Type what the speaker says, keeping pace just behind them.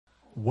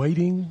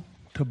waiting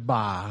to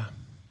buy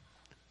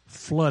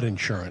flood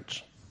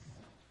insurance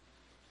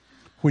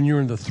when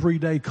you're in the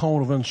 3-day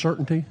cone of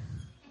uncertainty,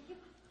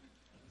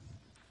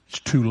 it's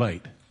too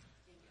late.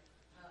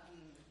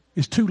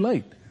 It's too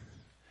late.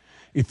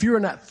 If you're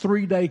in that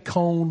 3-day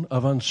cone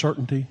of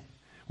uncertainty,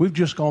 we've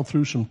just gone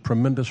through some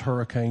tremendous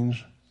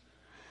hurricanes,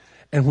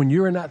 and when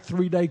you're in that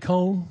 3-day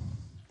cone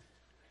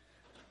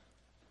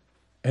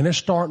and it's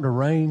starting to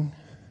rain,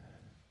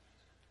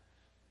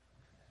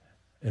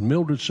 and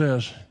Mildred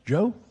says,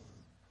 Joe,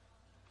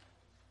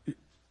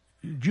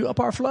 did you up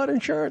our flood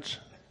insurance?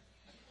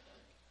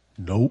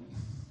 Nope.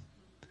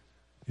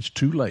 It's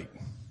too late.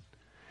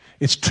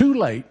 It's too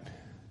late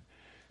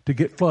to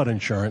get flood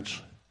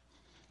insurance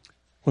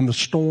when the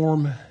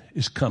storm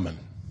is coming.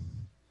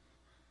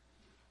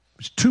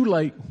 It's too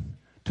late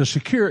to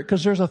secure it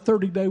because there's a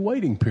 30-day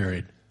waiting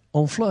period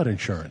on flood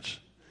insurance.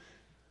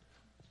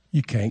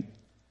 You can't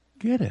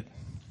get it,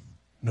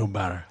 no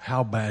matter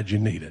how bad you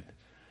need it.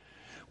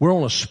 We're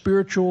on a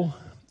spiritual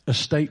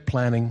estate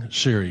planning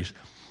series.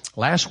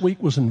 Last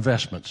week was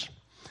investments,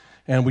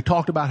 and we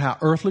talked about how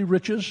earthly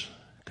riches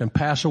can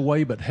pass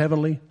away, but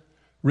heavenly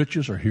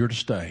riches are here to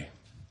stay.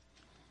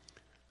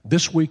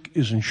 This week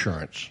is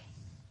insurance.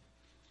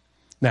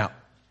 Now,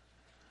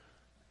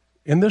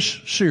 in this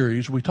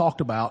series, we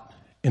talked about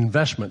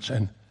investments,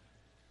 and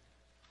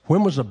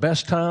when was the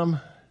best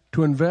time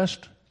to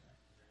invest?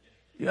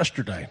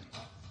 Yesterday.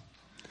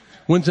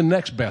 When's the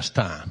next best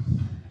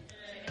time?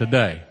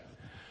 Today.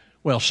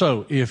 Well,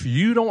 so if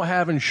you don't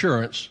have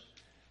insurance,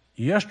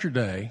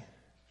 yesterday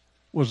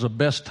was the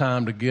best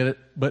time to get it,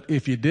 but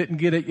if you didn't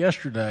get it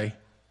yesterday,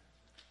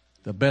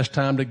 the best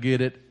time to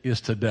get it is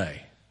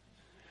today.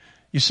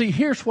 You see,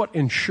 here's what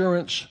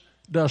insurance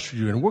does for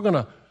you, and we're going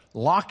to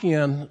lock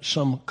in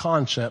some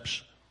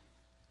concepts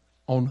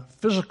on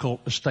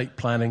physical estate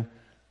planning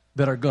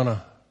that are going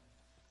to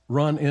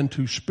run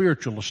into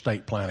spiritual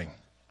estate planning.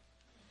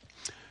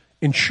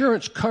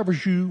 Insurance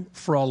covers you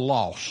for a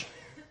loss,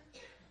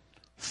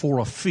 for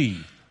a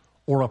fee,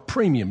 or a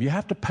premium. You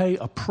have to pay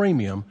a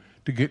premium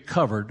to get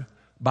covered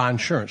by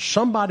insurance.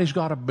 Somebody's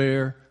got to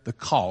bear the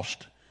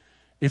cost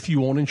if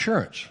you want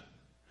insurance.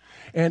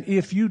 And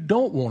if you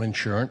don't want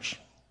insurance,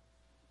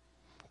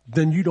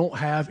 then you don't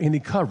have any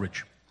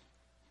coverage.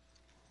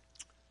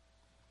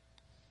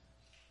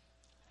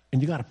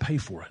 And you got to pay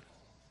for it.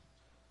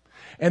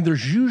 And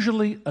there's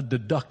usually a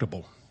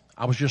deductible.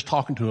 I was just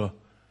talking to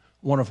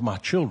one of my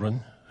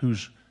children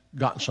who's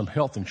gotten some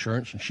health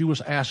insurance, and she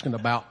was asking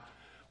about,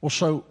 well,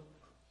 so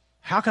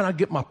how can I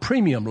get my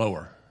premium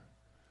lower?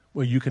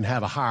 Well, you can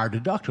have a higher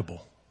deductible.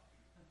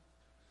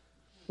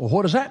 Well,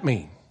 what does that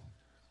mean?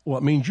 Well,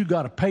 it means you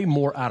got to pay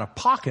more out of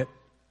pocket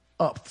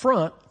up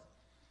front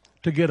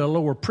to get a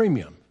lower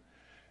premium.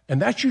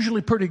 And that's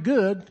usually pretty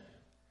good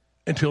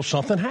until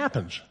something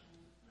happens.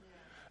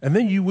 And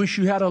then you wish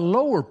you had a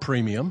lower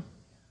premium,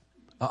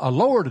 a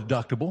lower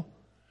deductible,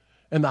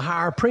 and the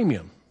higher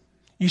premium.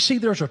 You see,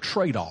 there's a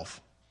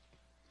trade-off.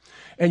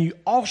 And you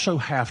also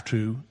have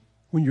to,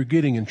 when you're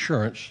getting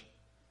insurance,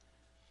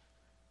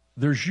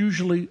 there's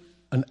usually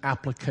an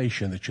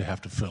application that you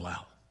have to fill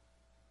out.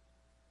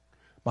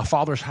 My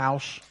father's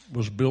house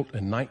was built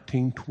in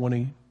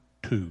 1922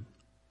 to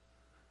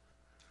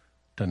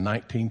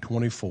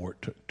 1924.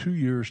 It took 2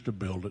 years to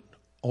build it.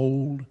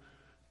 Old,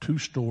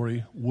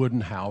 2-story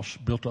wooden house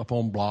built up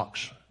on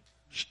blocks,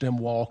 stem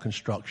wall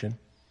construction.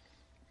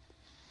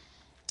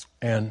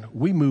 And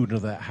we moved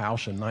into that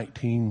house in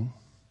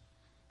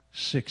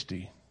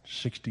 1960,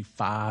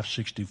 65,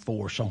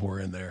 64, somewhere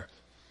in there.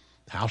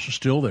 The house is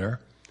still there.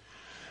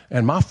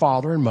 And my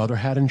father and mother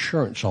had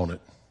insurance on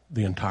it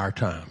the entire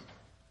time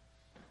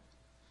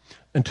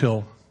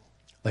until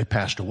they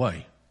passed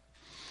away.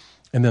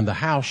 And then the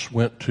house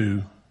went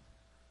to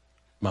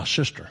my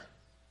sister.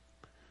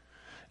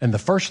 And the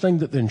first thing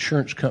that the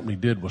insurance company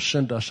did was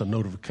send us a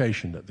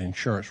notification that the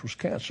insurance was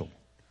canceled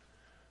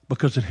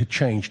because it had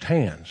changed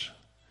hands.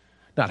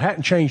 Now, it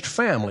hadn't changed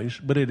families,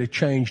 but it had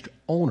changed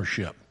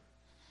ownership.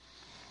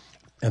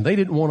 And they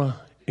didn't want to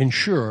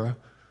insure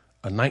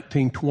a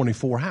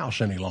 1924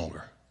 house any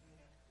longer.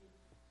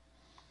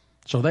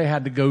 So they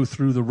had to go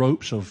through the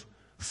ropes of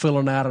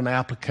filling out an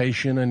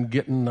application and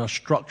getting a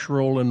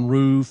structural and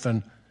roof,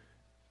 and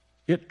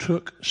it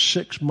took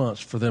 6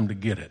 months for them to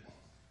get it.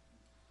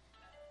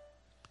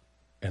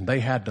 And they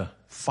had to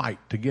fight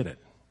to get it.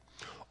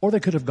 Or they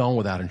could have gone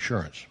without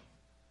insurance.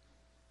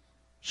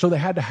 So they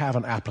had to have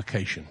an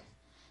application.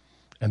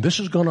 And this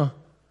is going to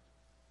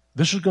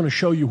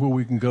show you where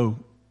we can go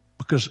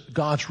because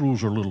God's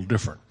rules are a little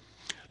different.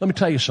 Let me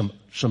tell you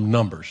some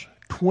numbers.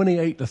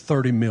 28 to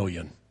 30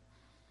 million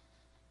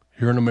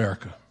here in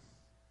America.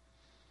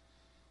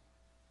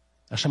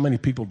 That's how many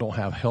people don't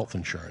have health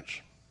insurance.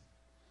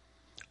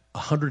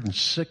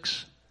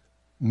 106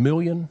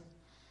 million.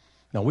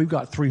 Now, we've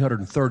got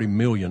 330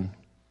 million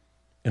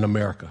in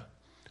America.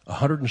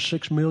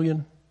 106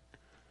 million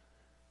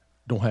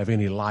don't have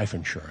any life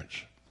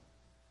insurance.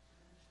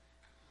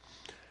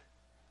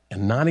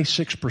 And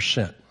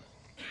 96%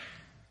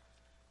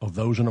 of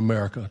those in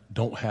America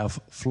don't have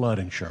flood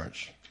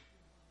insurance.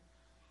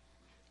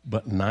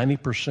 But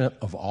 90%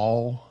 of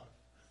all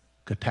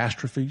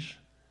catastrophes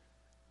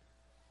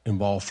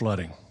involve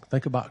flooding.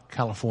 Think about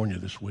California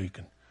this week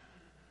and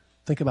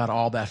think about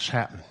all that's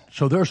happening.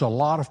 So there's a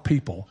lot of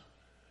people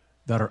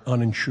that are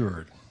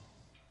uninsured.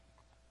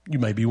 You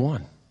may be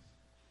one.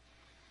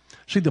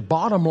 See, the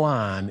bottom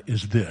line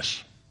is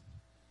this.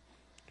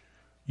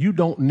 You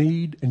don't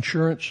need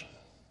insurance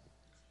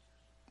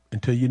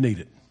until you need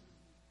it.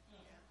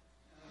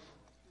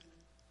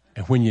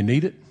 And when you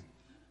need it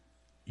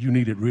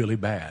really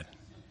bad.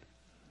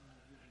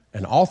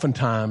 And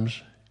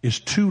oftentimes, it's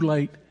too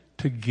late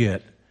to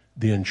get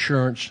the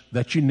insurance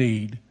that you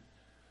need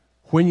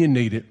when you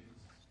need it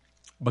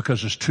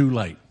because it's too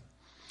late.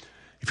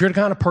 If you're the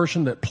kind of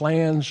person that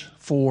plans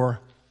for,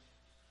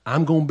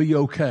 I'm going to be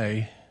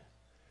okay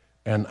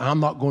and I'm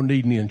not going to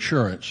need any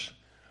insurance,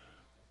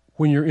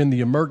 when you're in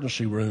the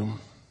emergency room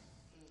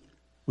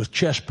with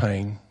chest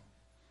pain,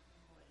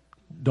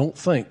 don't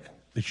think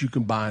that you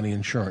can buy any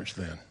insurance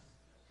then.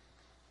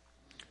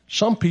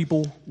 Some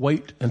people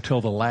wait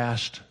until the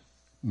last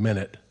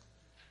minute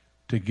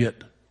to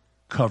get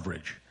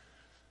coverage,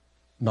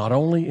 not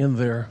only in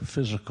their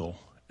physical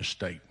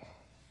estate,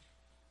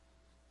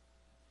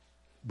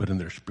 but in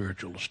their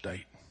spiritual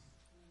estate.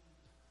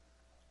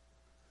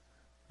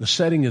 The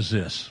setting is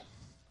this.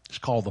 It's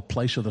called the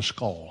place of the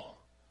skull,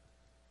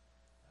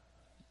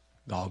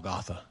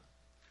 Golgotha,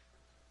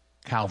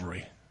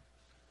 Calvary.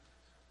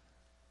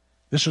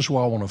 This is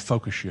where I want to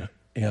focus you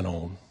in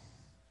on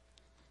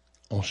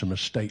some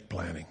estate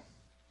planning,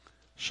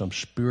 some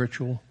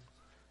spiritual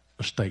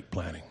estate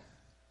planning.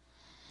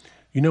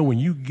 You know, when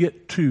you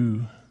get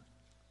to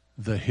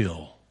the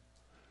hill,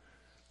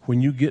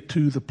 when you get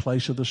to the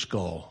place of the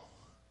skull,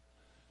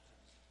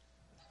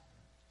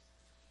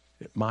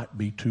 it might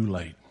be too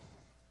late.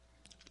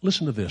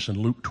 Listen to this in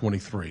Luke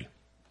 23.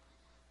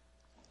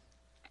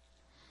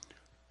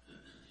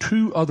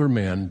 2 other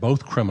men,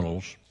 both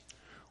criminals,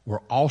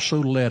 were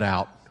also led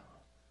out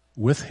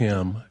with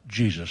him,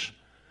 Jesus,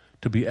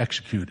 to be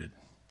executed.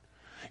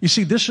 You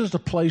see, this is the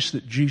place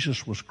that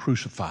Jesus was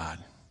crucified.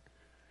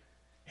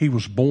 He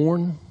was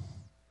born.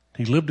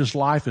 He lived his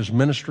life, his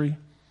ministry.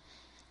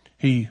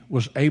 He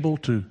was able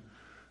to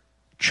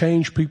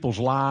change people's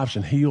lives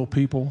and heal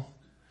people.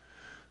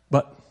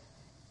 But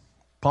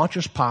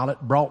Pontius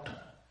Pilate brought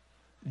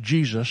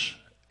Jesus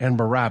and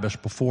Barabbas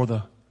before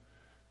the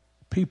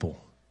people.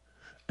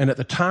 And at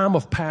the time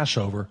of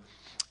Passover,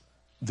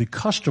 the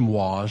custom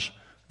was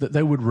that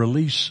they would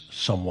release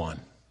someone.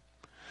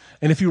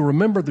 And if you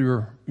remember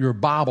your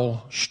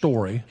Bible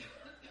story,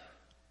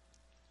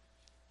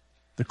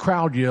 the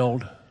crowd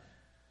yelled,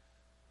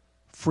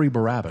 "Free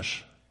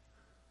Barabbas."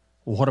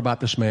 Well, what about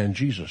this man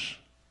Jesus?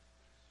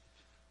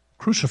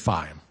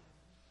 Crucify him.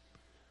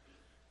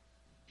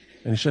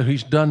 And he said,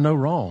 he's done no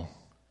wrong.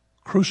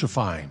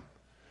 Crucify him.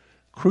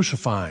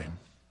 Crucify him.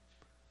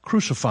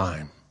 Crucify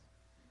him.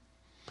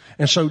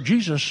 And so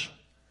Jesus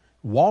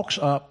walks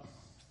up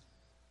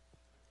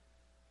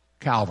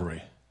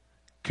Calvary,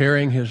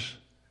 carrying his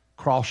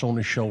cross on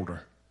his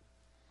shoulder.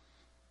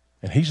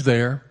 And he's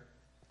there,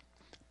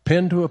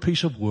 pinned to a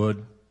piece of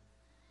wood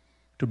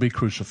to be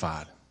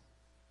crucified,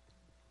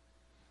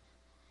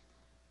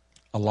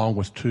 along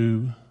with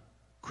 2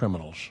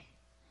 criminals.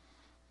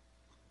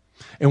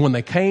 And when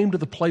they came to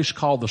the place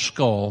called the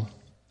skull,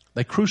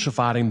 they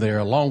crucified him there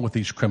along with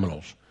these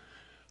criminals.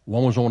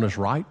 One was on his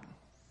right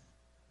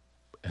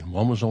and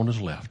one was on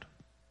his left.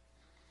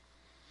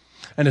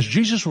 And as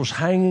Jesus was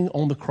hanging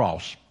on the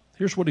cross,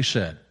 here's what he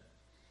said: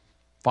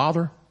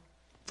 "Father,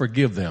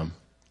 forgive them,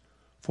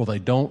 for they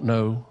don't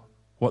know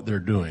what they're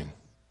doing."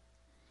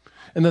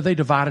 And that they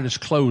divided his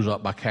clothes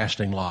up by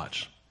casting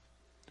lots.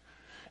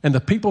 And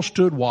the people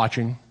stood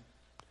watching,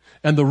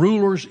 and the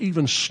rulers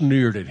even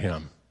sneered at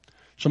him.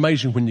 It's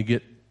amazing when you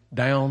get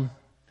down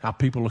how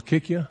people will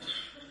kick you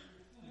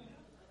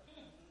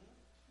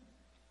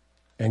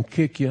and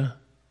kick you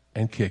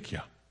and kick you.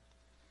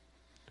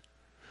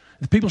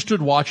 The people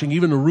stood watching,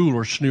 even the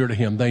rulers sneered at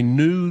him. They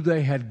knew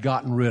they had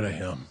gotten rid of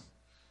him.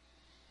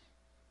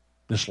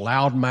 This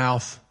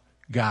loudmouth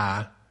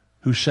guy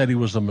who said he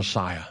was the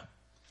Messiah.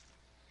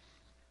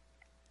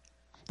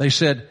 They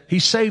said, he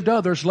saved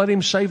others, let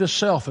him save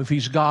himself if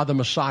he's God the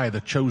Messiah,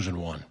 the chosen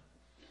one.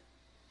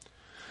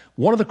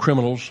 One of the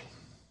criminals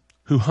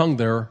who hung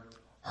there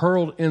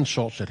hurled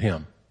insults at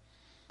him.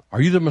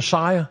 Are you the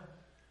Messiah?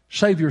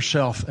 Save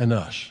yourself and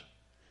us.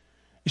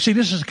 You see,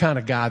 this is the kind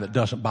of guy that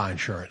doesn't buy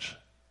insurance.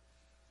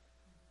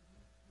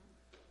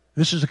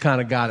 This is the kind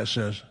of guy that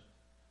says,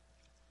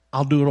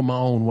 I'll do it on my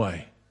own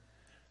way.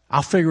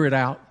 I'll figure it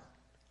out.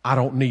 I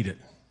don't need it.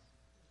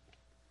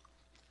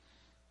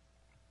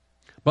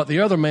 But the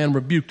other man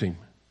rebuked him.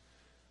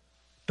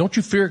 Don't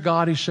you fear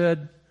God, he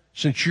said,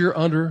 since you're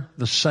under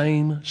the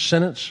same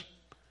sentence?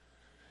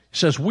 He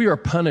says, we are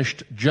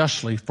punished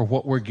justly for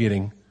what we're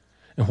getting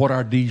and what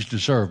our deeds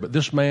deserve. But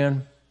this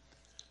man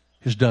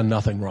has done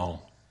nothing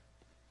wrong.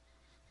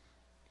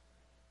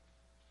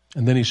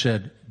 And then he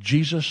said,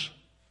 Jesus,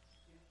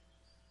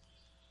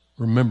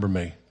 remember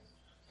me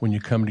when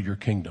you come to your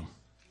kingdom.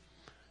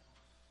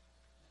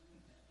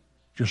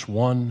 just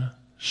one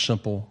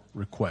simple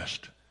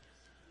request.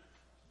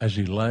 As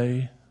he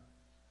lay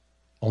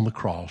on the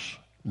cross,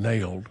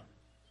 nailed,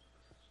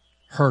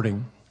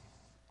 hurting,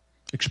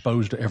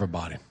 exposed to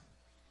everybody,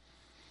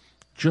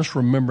 just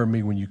remember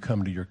me when you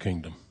come to your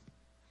kingdom.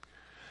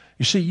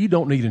 You see, you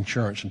don't need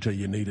insurance until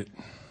you need it.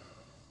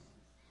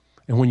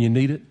 And when you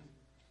need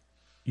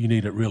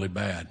it really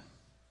bad.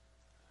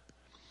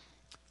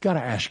 Got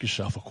to ask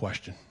yourself a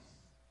question.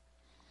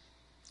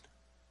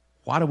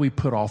 Why do we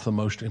put off the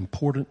most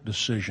important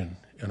decision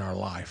in our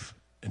life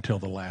until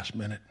the last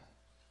minute?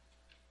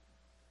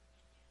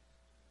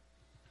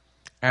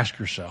 Ask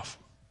yourself.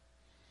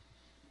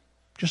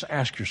 Just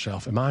ask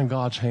yourself, am I in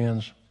God's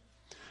hands?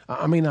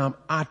 I'm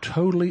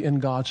totally in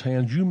God's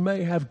hands. You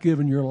may have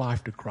given your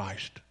life to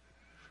Christ.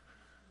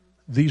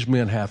 These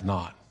men have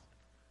not.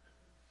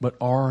 But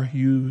are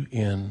you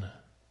in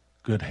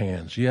good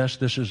hands? Yes,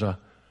 this is a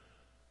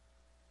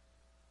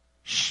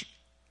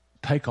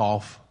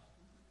takeoff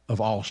of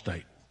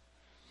Allstate.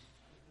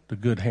 The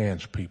good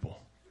hands people.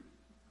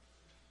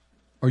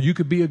 Or you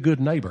could be a good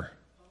neighbor.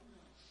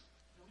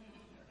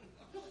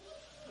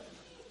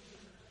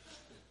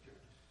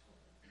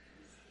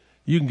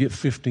 You can get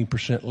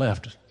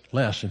 15%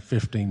 less in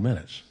 15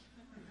 minutes.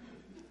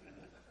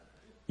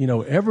 You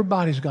know,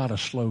 everybody's got a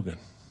slogan.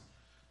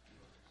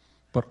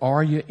 But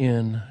are you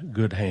in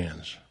good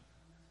hands?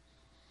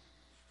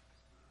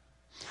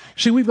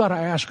 See, we've got to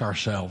ask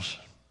ourselves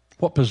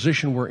what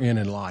position we're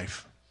in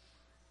life.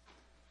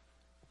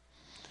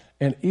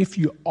 And if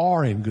you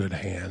are in good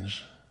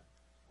hands,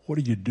 what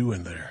are you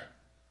doing there?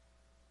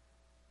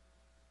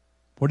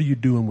 What are you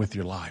doing with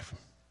your life?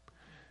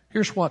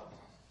 Here's what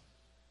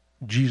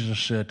Jesus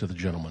said to the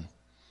gentleman.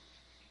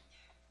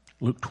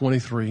 Luke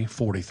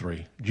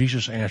 23:43.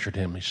 Jesus answered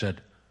him. He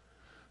said,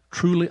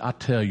 "Truly I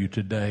tell you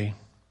today,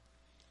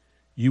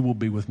 you will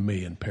be with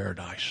me in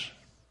paradise."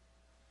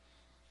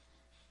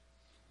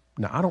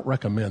 Now, I don't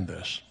recommend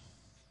this,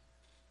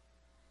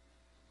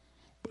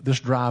 but this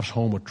drives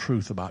home a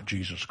truth about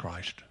Jesus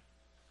Christ.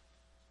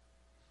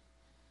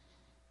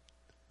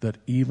 That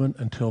even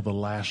until the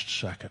last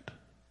second,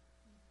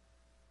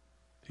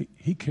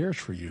 He cares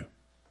for you.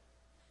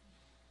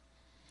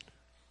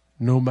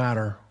 No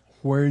matter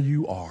where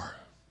you are,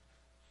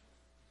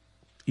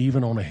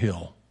 even on a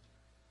hill,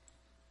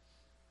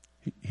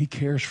 He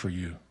cares for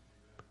you.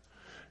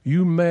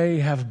 You may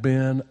have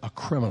been a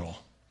criminal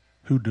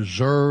who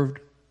deserved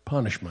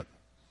punishment.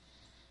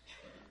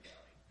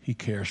 He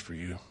cares for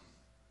you.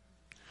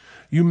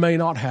 You may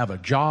not have a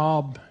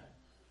job,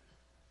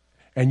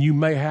 and you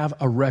may have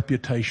a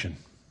reputation.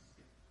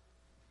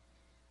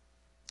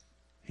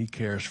 He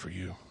cares for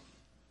you.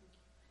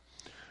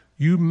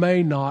 You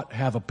may not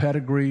have a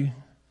pedigree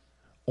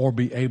or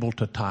be able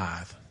to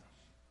tithe.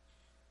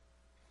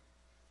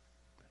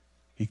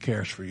 He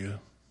cares for you.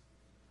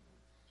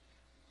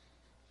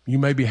 You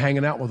may be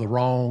hanging out with the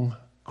wrong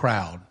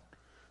crowd.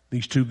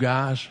 These two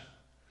guys,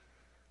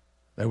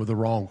 they were the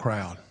wrong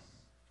crowd.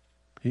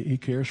 He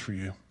cares for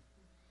you.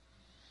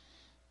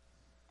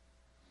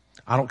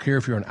 I don't care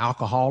if you're an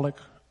alcoholic,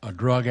 a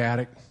drug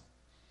addict,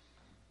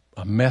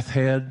 a meth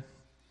head.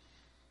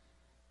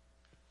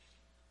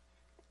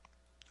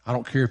 I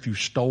don't care if you've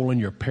stolen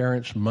your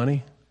parents'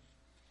 money.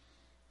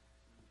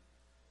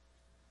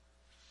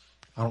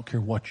 I don't care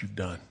what you've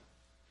done.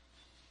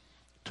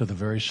 To the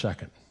very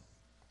second,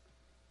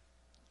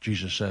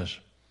 Jesus says,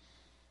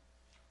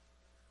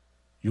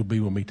 you'll be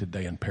with me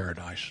today in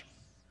paradise.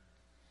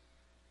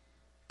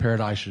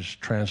 Paradise is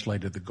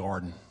translated the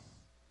garden.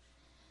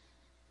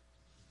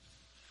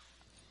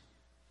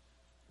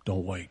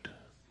 Don't wait.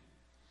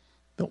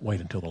 Don't wait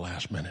until the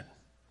last minute.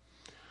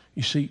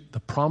 You see, the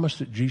promise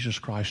that Jesus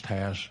Christ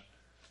has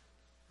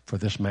for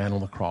this man on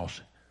the cross,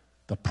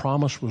 the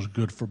promise was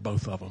good for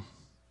both of them.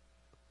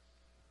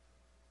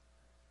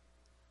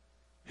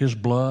 His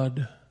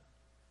blood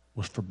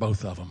was for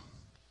both of them.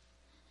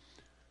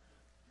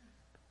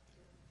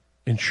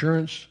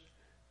 Insurance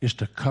is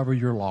to cover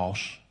your loss,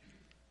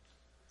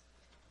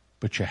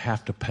 but you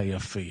have to pay a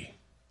fee.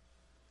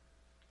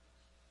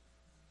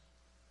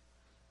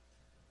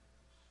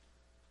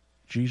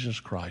 Jesus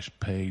Christ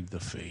paid the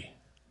fee.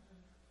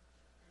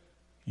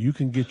 You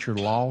can get your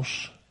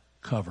loss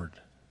covered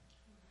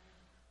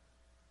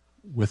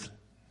with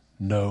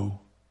no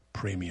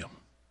premium.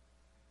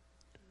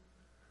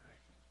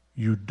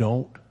 You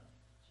don't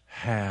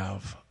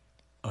have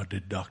a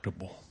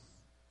deductible.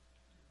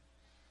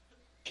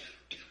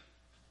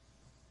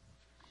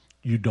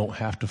 You don't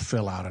have to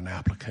fill out an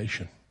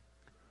application.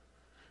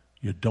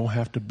 You don't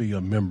have to be a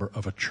member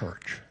of a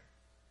church.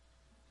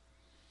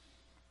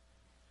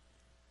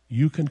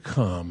 You can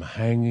come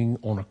hanging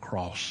on a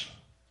cross.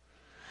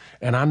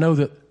 And I know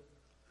that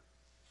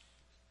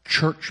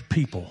church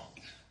people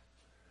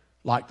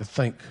like to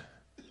think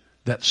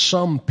that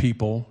some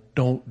people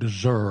don't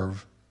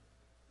deserve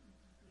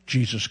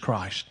Jesus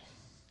Christ.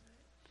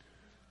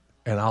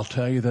 And I'll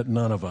tell you that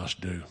none of us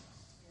do.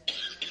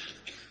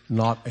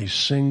 Not a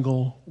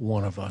single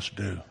one of us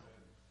do.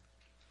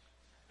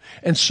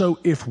 And so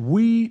if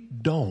we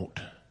don't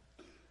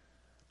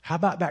How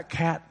about that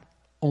cat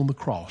on the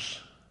cross?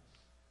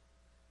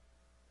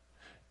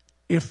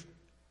 If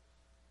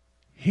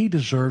he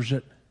deserves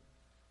it,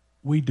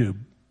 we do,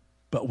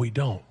 but we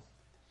don't.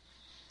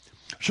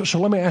 So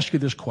let me ask you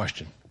this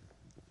question.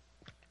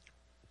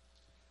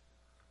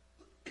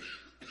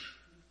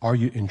 Are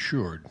you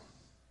insured?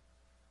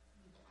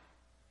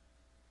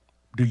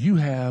 Do you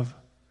have,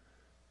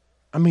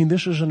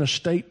 this is an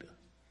estate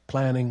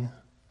planning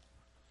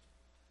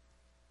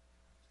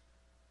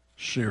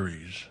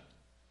series.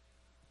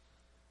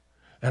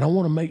 And I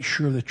want to make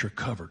sure that you're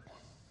covered.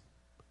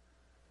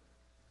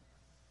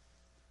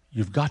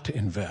 You've got to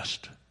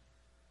invest.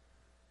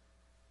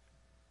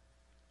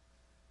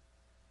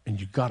 And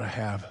you've got to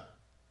have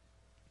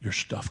your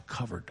stuff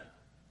covered.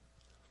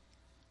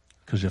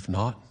 Because if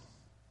not,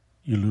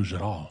 you lose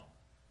it all.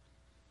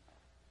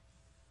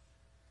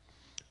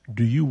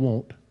 Do you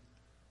want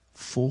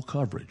full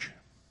coverage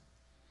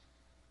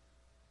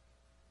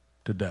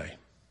today?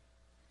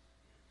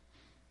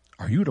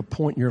 Are you at a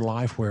point in your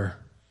life where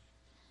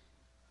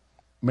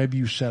maybe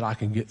you said, I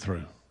can get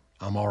through.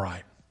 I'm all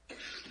right.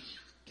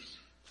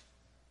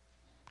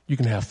 You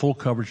can have full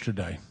coverage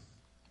today.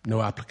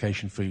 No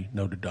application fee,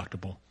 no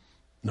deductible,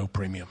 no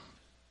premium.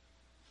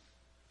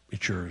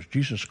 It's yours.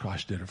 Jesus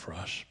Christ did it for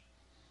us.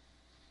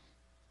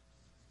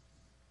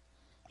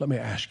 Let me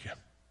ask you,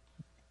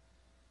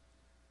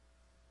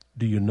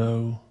 do you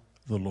know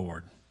the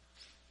Lord?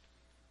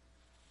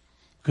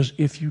 Because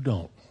if you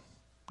don't,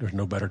 there's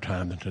no better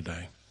time than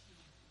today.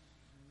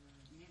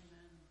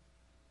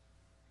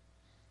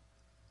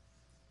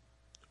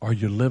 Are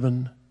you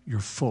living your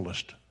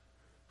fullest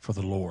for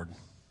the Lord?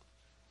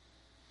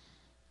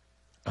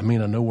 I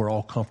know we're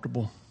all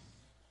comfortable.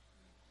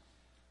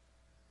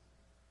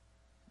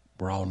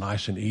 We're all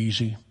nice and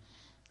easy.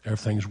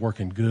 Everything's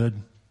working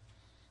good.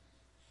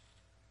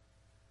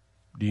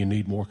 Do you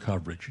need more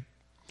coverage?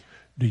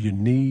 Do you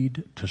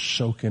need to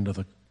soak into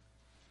the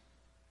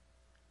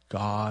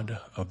God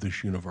of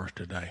this universe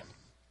today?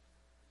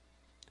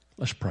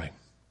 Let's pray.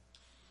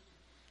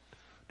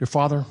 Dear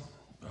Father,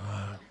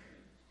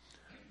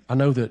 I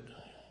know that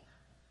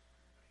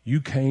you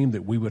came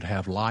that we would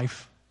have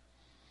life,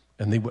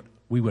 and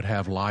we would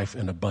have life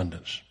in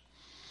abundance.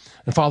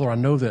 And Father, I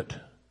know that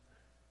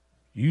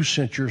you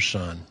sent your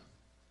Son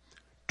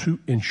to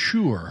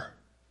ensure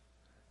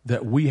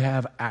that we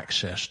have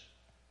access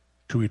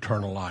to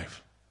eternal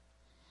life.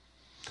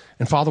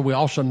 And Father, we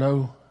also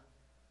know,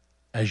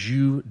 as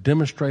you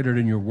demonstrated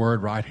in your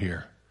word right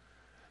here,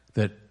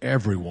 that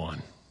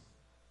everyone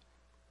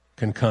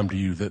can come to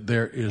you, that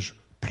there is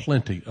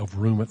plenty of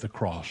room at the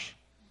cross.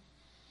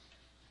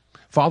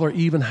 Father,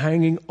 even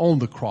hanging on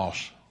the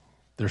cross,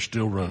 there's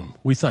still room.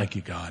 We thank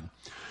you, God.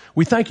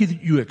 We thank you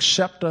that you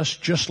accept us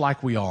just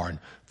like we are. And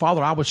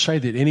Father, I would say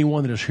that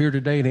anyone that is here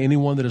today and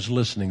anyone that is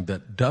listening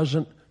that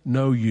doesn't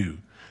know you,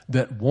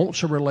 that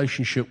wants a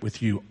relationship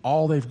with you,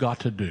 all they've got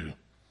to do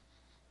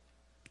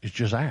is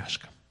just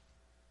ask.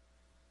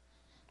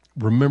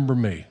 Remember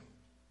me.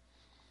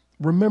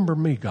 Remember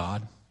me,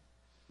 God.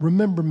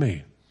 Remember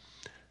me.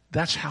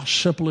 That's how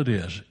simple it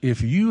is.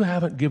 If you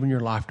haven't given your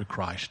life to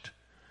Christ,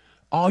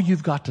 all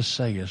you've got to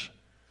say is,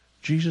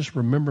 Jesus,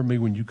 remember me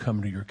when you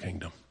come to your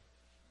kingdom.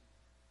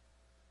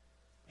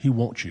 He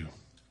wants you.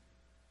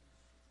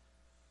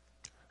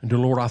 And dear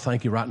Lord, I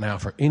thank you right now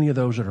for any of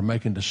those that are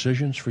making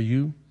decisions for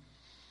you.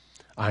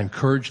 I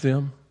encourage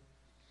them.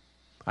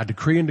 I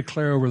decree and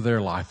declare over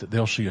their life that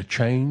they'll see a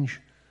change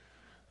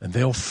and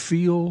they'll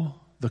feel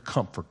the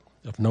comfort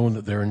of knowing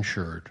that they're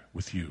insured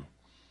with you.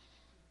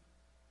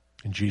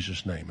 In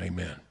Jesus' name,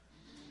 amen.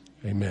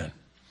 Amen.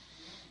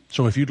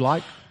 So if you'd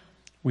like,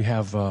 we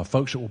have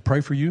folks that will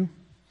pray for you.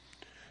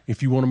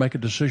 If you want to make a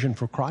decision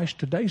for Christ,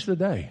 today's the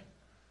day.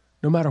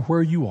 No matter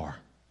where you are.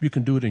 You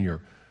can do it in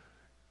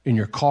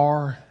your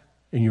car,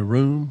 in your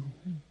room.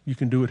 You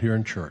can do it here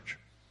in church.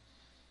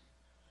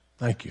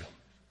 Thank you.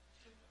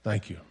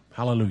 Thank you.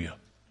 Hallelujah.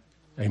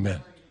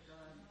 Amen.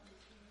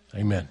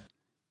 Amen.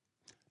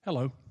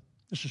 Hello,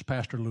 this is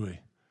Pastor Louis.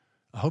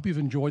 I hope you've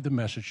enjoyed the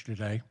message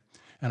today,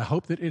 and I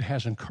hope that it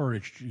has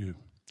encouraged you.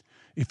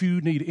 If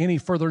you need any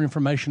further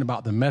information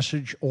about the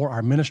message or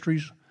our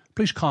ministries,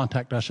 please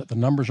contact us at the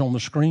numbers on the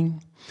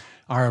screen.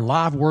 Our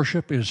live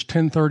worship is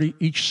 10:30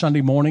 each Sunday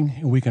morning,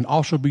 and we can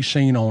also be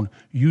seen on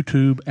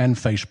YouTube and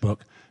Facebook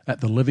at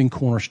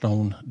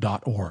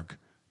thelivingcornerstone.org.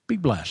 Be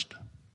blessed.